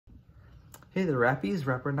Hey there, Rappies,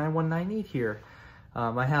 Rapper9198 here.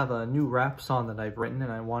 I have a new rap song that I've written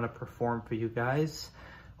and I want to perform for you guys.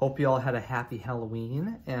 Hope you all had a happy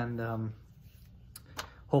Halloween, and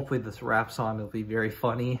hopefully this rap song will be very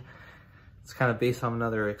funny. It's kind of based on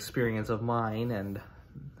another experience of mine, and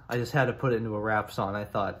I just had to put it into a rap song. I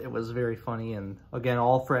thought it was very funny, and again,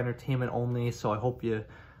 all for entertainment only, so I hope you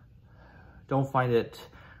don't find it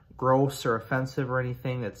gross or offensive or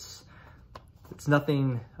anything. It's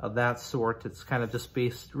nothing of that sort. It's kind of just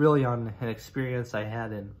based really on an experience I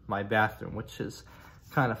had in my bathroom, which is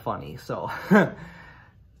kind of funny. So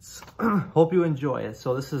hope you enjoy it.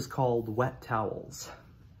 So this is called Wet Towels.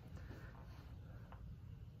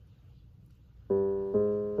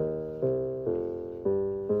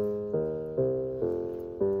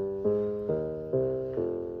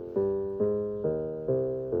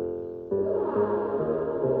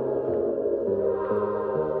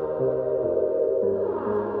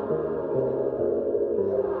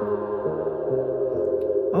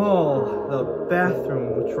 Oh, the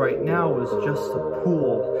bathroom, which right now is just a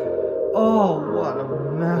pool. Oh, what a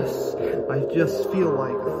mess. I just feel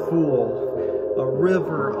like a fool. A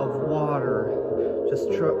river of water just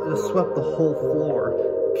swept the whole floor.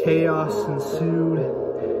 Chaos ensued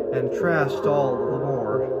and trashed all the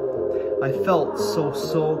more. I felt so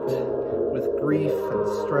soaked with grief and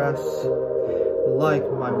stress, like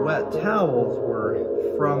my wet towels were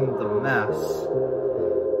from the mess.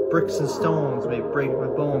 Bricks and stones may break my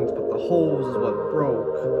bones, but the hose is what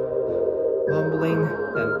broke. Mumbling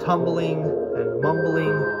and tumbling and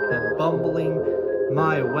mumbling and bumbling,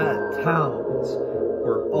 my wet towels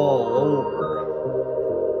were all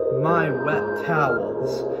over. My wet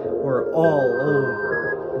towels were all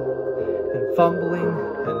over. And fumbling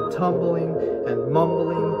and tumbling and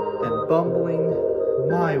mumbling and bumbling,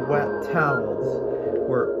 my wet towels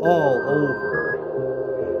were all over.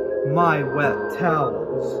 My wet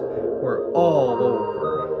towels were all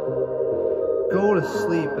over. Go to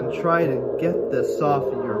sleep and try to get this off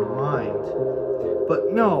of your mind.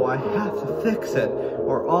 But no, I have to fix it,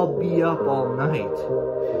 or I'll be up all night.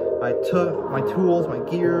 I took my tools, my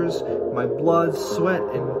gears, my blood, sweat,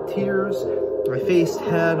 and tears. I faced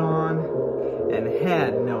head on and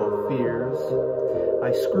had no fears.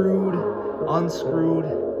 I screwed, unscrewed,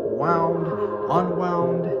 wound,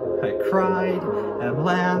 unwound. I cried and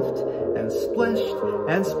laughed and splished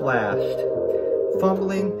and splashed,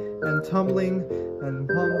 fumbling and tumbling and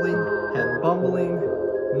mumbling and bumbling,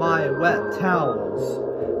 my wet towels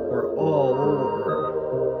were all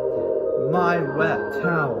over. My wet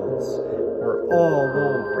towels were all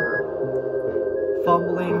over.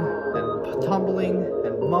 Fumbling and tumbling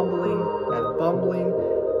and mumbling and bumbling,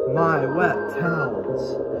 my wet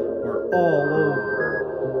towels were all over.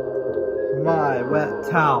 My wet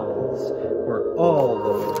towels were all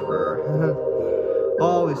over.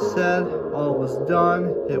 All was said, all was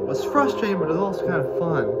done. It was frustrating, but it was also kind of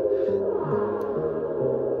fun.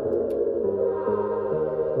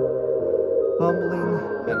 Bumbling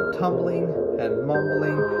and tumbling and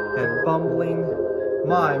mumbling and bumbling,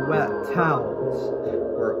 my wet towels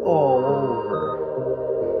were all over.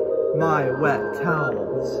 My wet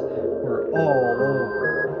towels were all over.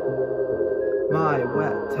 My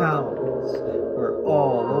wet towels were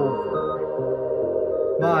all over.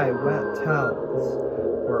 My wet towels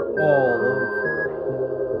were all over.